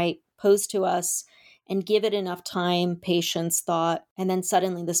experience might pose to us, and give it enough time, patience, thought, and then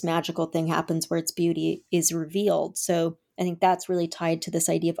suddenly this magical thing happens where its beauty is revealed. So I think that's really tied to this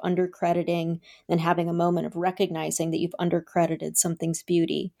idea of undercrediting and having a moment of recognizing that you've undercredited something's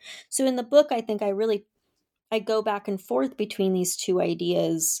beauty. So in the book, I think I go back and forth between these two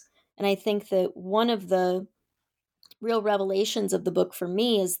ideas. And I think that one of the real revelations of the book for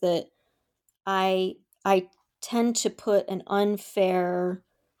me is that I tend to put an unfair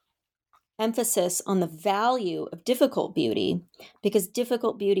emphasis on the value of difficult beauty, because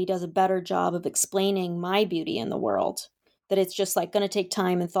difficult beauty does a better job of explaining my beauty in the world. That it's just like going to take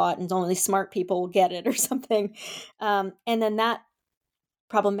time and thought, and only smart people will get it or something. And then that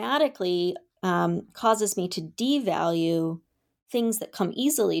problematically causes me to devalue things that come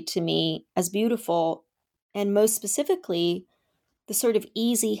easily to me as beautiful, and most specifically, the sort of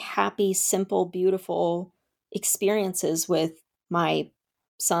easy, happy, simple, beautiful experiences with my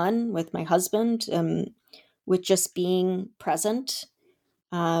son, with my husband, with just being present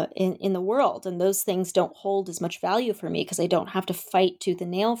in the world. And those things don't hold as much value for me because I don't have to fight tooth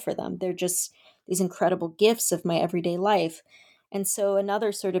and nail for them. They're just these incredible gifts of my everyday life. And so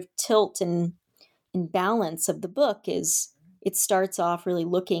another sort of tilt and balance of the book is it starts off really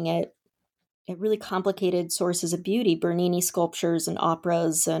looking at really complicated sources of beauty, Bernini sculptures and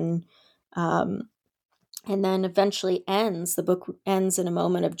operas, and then eventually the book ends in a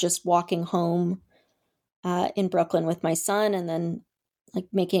moment of just walking home in Brooklyn with my son, and then like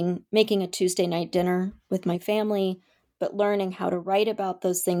making a Tuesday night dinner with my family, but learning how to write about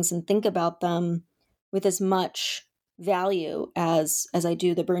those things and think about them with as much value as I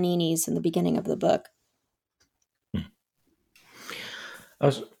do the Berninis in the beginning of the book. I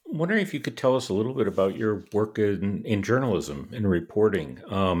was wondering if you could tell us a little bit about your work in journalism and reporting.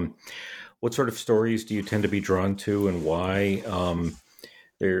 What sort of stories do you tend to be drawn to, and why?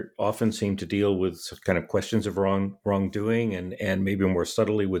 They often seem to deal with kind of questions of wrongdoing and maybe more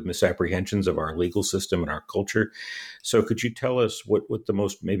subtly with misapprehensions of our legal system and our culture. So could you tell us what the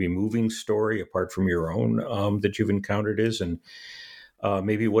most maybe moving story, apart from your own, that you've encountered is, and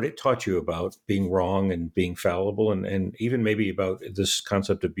maybe what it taught you about being wrong and being fallible, and even maybe about this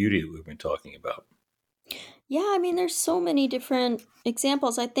concept of beauty that we've been talking about? Yeah, I mean, there's so many different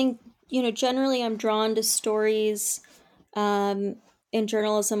examples. I think, generally I'm drawn to stories um, in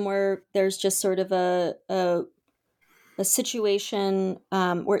journalism where there's just sort of a situation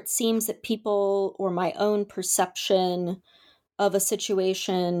where it seems that people, or my own perception of a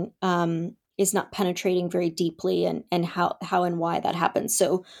situation, is not penetrating very deeply, and how and why that happens.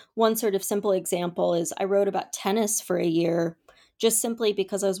 So one sort of simple example is I wrote about tennis for a year just simply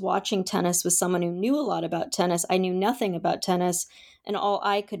because I was watching tennis with someone who knew a lot about tennis. I knew nothing about tennis, and all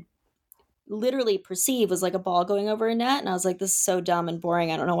I could literally perceive was like a ball going over a net. And I was like, this is so dumb and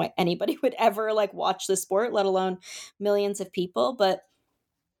boring. I don't know why anybody would ever like watch the sport, let alone millions of people. But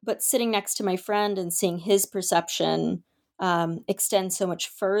sitting next to my friend and seeing his perception extend so much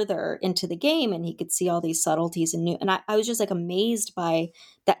further into the game, and he could see all these subtleties and I was just like amazed by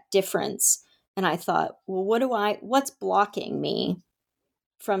that difference. And I thought, well, what's blocking me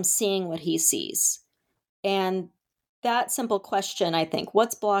from seeing what he sees? And that simple question, I think,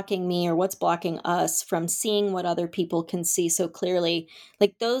 what's blocking me or what's blocking us from seeing what other people can see so clearly?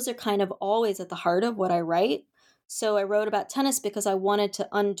 Like those are kind of always at the heart of what I write. So I wrote about tennis because I wanted to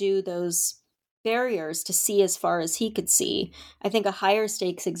undo those barriers to see as far as he could see. I think a higher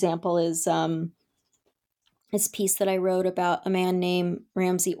stakes example is this piece that I wrote about a man named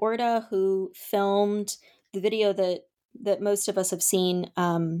Ramsey Orta who filmed the video that most of us have seen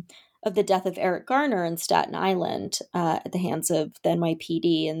of the death of Eric Garner in Staten Island at the hands of the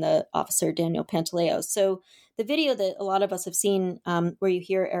NYPD and the officer Daniel Pantaleo. So the video that a lot of us have seen where you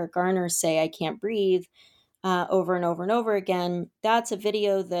hear Eric Garner say, "I can't breathe," over and over and over again, that's a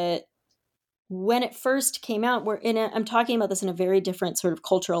video that when it first came out, I'm talking about this in a very different sort of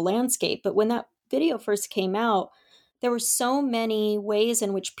cultural landscape, but when that video first came out, there were so many ways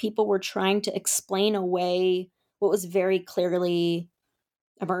in which people were trying to explain away what was very clearly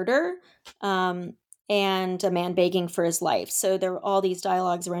a murder and a man begging for his life. So there were all these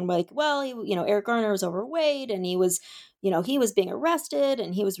dialogues around like, well, Eric Garner was overweight and he was being arrested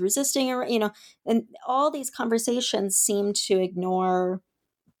and he was resisting, and all these conversations seemed to ignore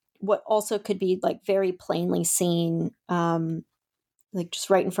what also could be like very plainly seen, like just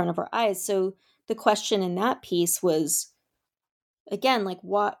right in front of our eyes. So the question in that piece was, again, like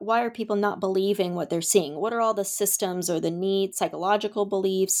why are people not believing what they're seeing? What are all the systems or the needs, psychological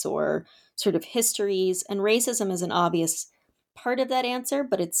beliefs or sort of histories? And racism is an obvious part of that answer,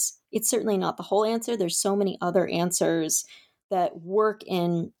 but it's certainly not the whole answer. There's so many other answers that work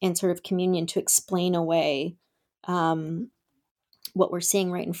in sort of communion to explain away what we're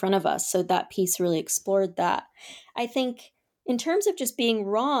seeing right in front of us. So that piece really explored that. I think in terms of just being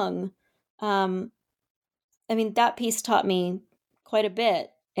wrong, that piece taught me quite a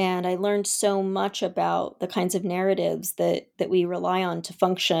bit. And I learned so much about the kinds of narratives that we rely on to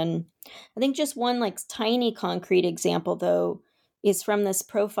function. I think just one like tiny concrete example, though, is from this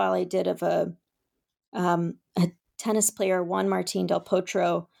profile I did of a tennis player, Juan Martín del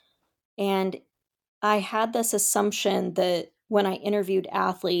Potro. And I had this assumption that when I interviewed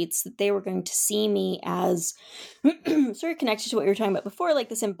athletes, that they were going to see me as sort of connected to what you were talking about before, like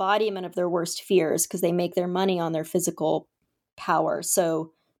this embodiment of their worst fears, because they make their money on their physical power.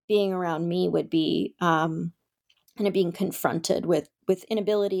 So being around me would be kind of being confronted with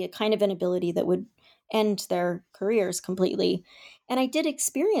inability, a kind of inability that would end their careers completely. And I did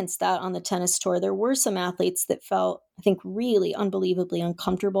experience that on the tennis tour. There were some athletes that felt, I think, really unbelievably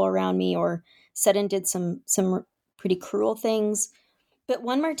uncomfortable around me or said and did some pretty cruel things. But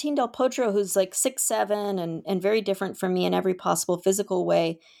Juan Martín del Potro, who's like 6'7" and very different from me in every possible physical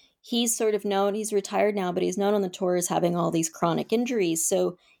way, he's sort of known, he's retired now, but he's known on the tour as having all these chronic injuries.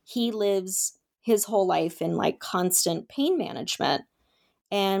 So he lives his whole life in like constant pain management.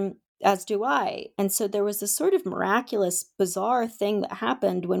 And as do I. And so there was this sort of miraculous, bizarre thing that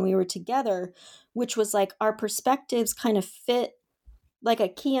happened when we were together, which was like our perspectives kind of fit like a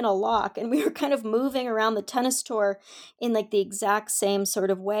key in a lock. And we were kind of moving around the tennis tour in like the exact same sort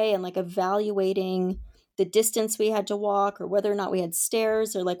of way and like evaluating the distance we had to walk or whether or not we had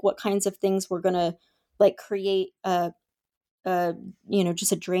stairs or like what kinds of things were going to like create just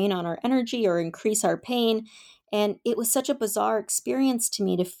a drain on our energy or increase our pain. And it was such a bizarre experience to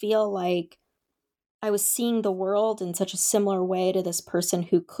me to feel like I was seeing the world in such a similar way to this person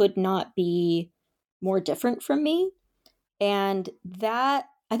who could not be more different from me. And that,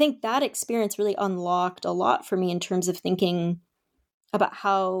 I think that experience really unlocked a lot for me in terms of thinking about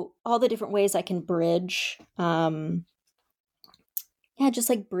how all the different ways I can bridge, just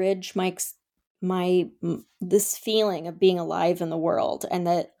like bridge this feeling of being alive in the world and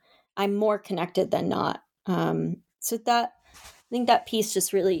that I'm more connected than not. So that, I think that piece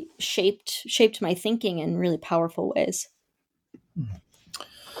just really shaped my thinking in really powerful ways.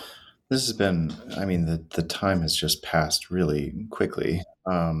 This has been, the time has just passed really quickly.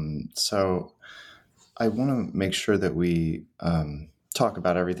 So I want to make sure that we talk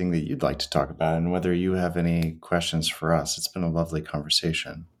about everything that you'd like to talk about and whether you have any questions for us. It's been a lovely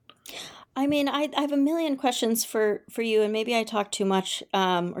conversation. I have a million questions for you, and maybe I talk too much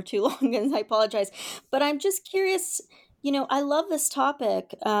or too long, and I apologize. But I'm just curious, I love this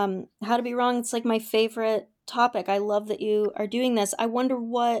topic. How to be wrong. It's like my favorite topic. I love that you are doing this. I wonder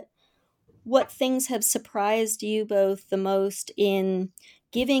what things have surprised you both the most in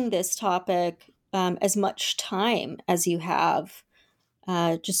giving this topic as much time as you have.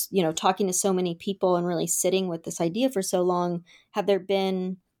 Just talking to so many people and really sitting with this idea for so long. Have there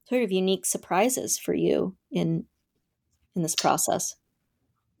been sort of unique surprises for you in this process?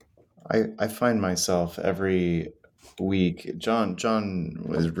 I find myself every week. John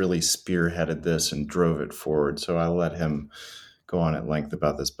was really spearheaded this and drove it forward, so I'll let him go on at length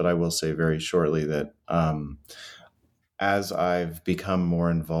about this. But I will say very shortly that as I've become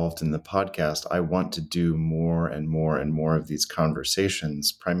more involved in the podcast, I want to do more and more and more of these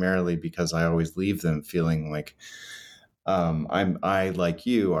conversations, primarily because I always leave them feeling like I like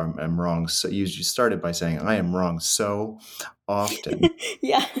you, I'm wrong. So you started by saying I am wrong so often.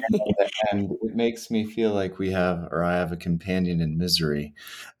 Yeah. And it makes me feel like I have a companion in misery.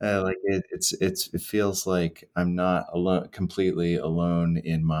 Like it feels like I'm not alone, completely alone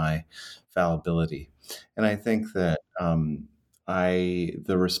in my fallibility. And I think that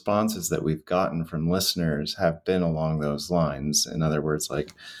the responses that we've gotten from listeners have been along those lines. In other words,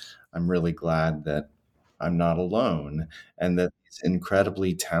 like, I'm really glad that I'm not alone, and that these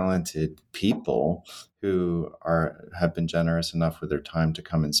incredibly talented people who have been generous enough with their time to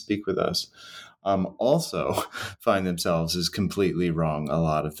come and speak with us also find themselves as completely wrong a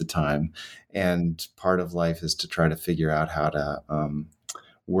lot of the time. And part of life is to try to figure out how to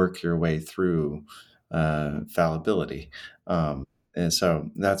work your way through fallibility. And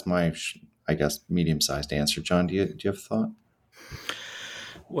so that's my, I guess, medium-sized answer. John, do you have a thought?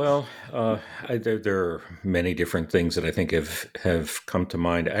 Well, there are many different things that I think have come to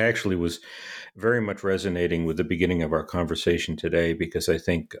mind. I actually was very much resonating with the beginning of our conversation today, because I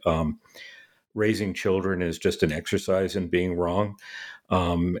think raising children is just an exercise in being wrong,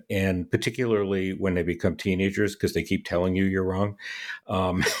 and particularly when they become teenagers, because they keep telling you you're wrong.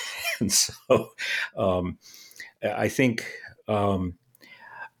 And so I think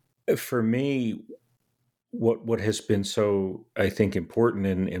for me, what has been so, I think, important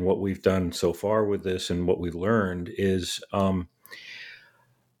in what we've done so far with this and what we've learned is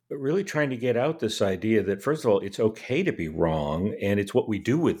really trying to get out this idea that, first of all, it's okay to be wrong, and it's what we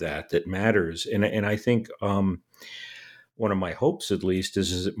do with that matters. And I think one of my hopes, at least,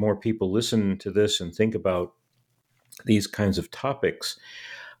 is that more people listen to this and think about these kinds of topics.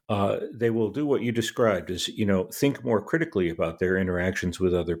 They will do what you described, is think more critically about their interactions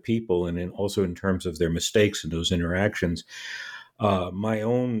with other people, and also in terms of their mistakes in those interactions. My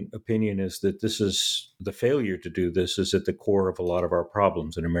own opinion is that the failure to do this is at the core of a lot of our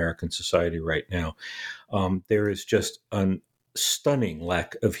problems in American society right now. There is just a stunning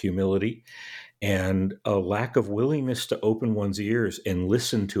lack of humility and a lack of willingness to open one's ears and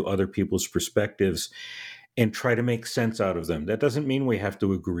listen to other people's perspectives and try to make sense out of them. That doesn't mean we have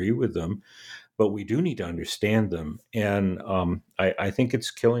to agree with them, but we do need to understand them. And I think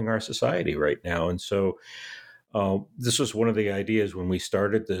it's killing our society right now. And so this was one of the ideas when we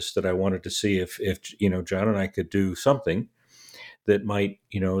started this, that I wanted to see if John and I could do something that might,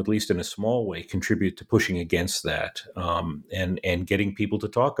 at least in a small way, contribute to pushing against that, and getting people to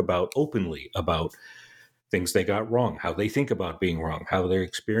talk openly about things they got wrong, how they think about being wrong, how they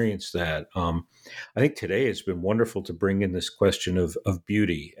experience that. I think today has been wonderful to bring in this question of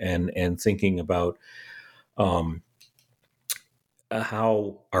beauty and thinking about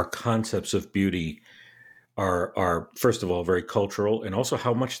how our concepts of beauty are first of all very cultural, and also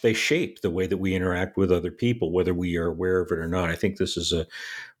how much they shape the way that we interact with other people, whether we are aware of it or not. I think this is a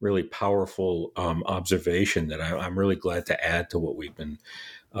really powerful observation that I'm really glad to add to what we've been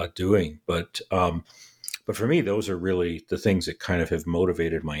doing. But for me, those are really the things that kind of have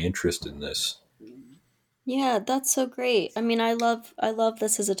motivated my interest in this. Yeah, that's so great. I mean, I love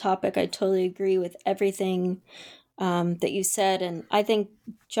this as a topic. I totally agree with everything that you said, and I think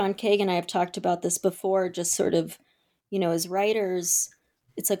John Kagan and I have talked about this before. Just sort of, as writers,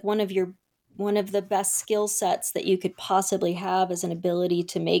 it's like one of the best skill sets that you could possibly have is an ability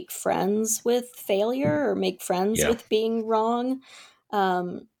to make friends with failure, or make friends Yeah. with being wrong,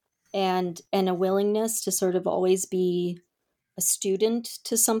 and a willingness to sort of always be a student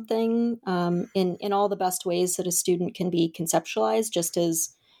to something, in all the best ways that a student can be conceptualized, just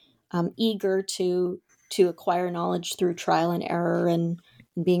as eager to acquire knowledge through trial and error, and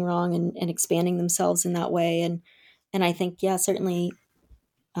being wrong, and expanding themselves in that way. And I think, yeah, certainly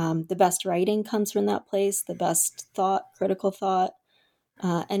the best writing comes from that place, the best thought, critical thought,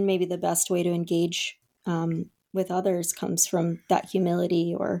 and maybe the best way to engage with others comes from that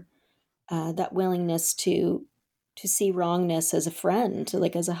humility, or that willingness to see wrongness as a friend,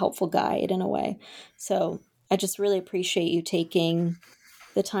 like as a helpful guide in a way. So I just really appreciate you taking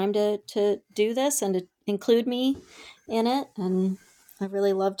the time to do this and to include me in it. And I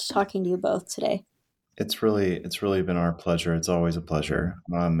really loved talking to you both today. It's really been our pleasure. It's always a pleasure.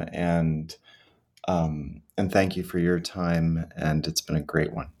 And thank you for your time. And it's been a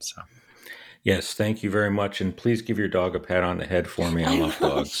great one. So. Yes, thank you very much, and please give your dog a pat on the head for me. I love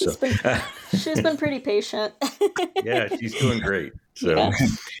dogs. She's been pretty patient. Yeah, she's doing great. So, yeah.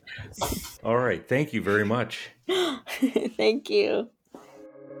 All right, thank you very much. Thank you.